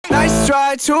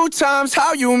try 2 times.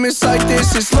 How you miss like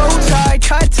this? It's low tide,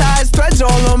 cut ties, threads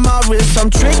all on my wrist. I'm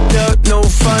tricked up, no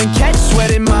fun, catch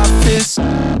sweat in my fist.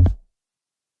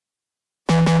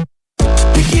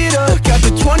 Pick it up, got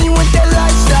the 20 with that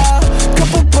lifestyle.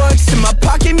 Couple bucks in my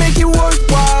pocket, make it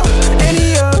worthwhile.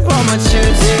 Any up, all my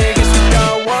chips, yeah. Guess we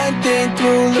got one thing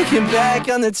through, looking back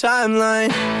on the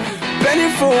timeline. Been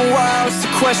here for a while, it's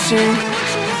the question.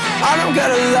 I don't got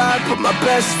a lot but my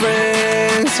best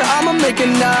friends. I'ma make a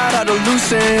knot out of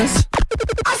loose ends.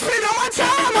 I spend all my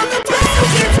time on the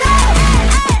bed.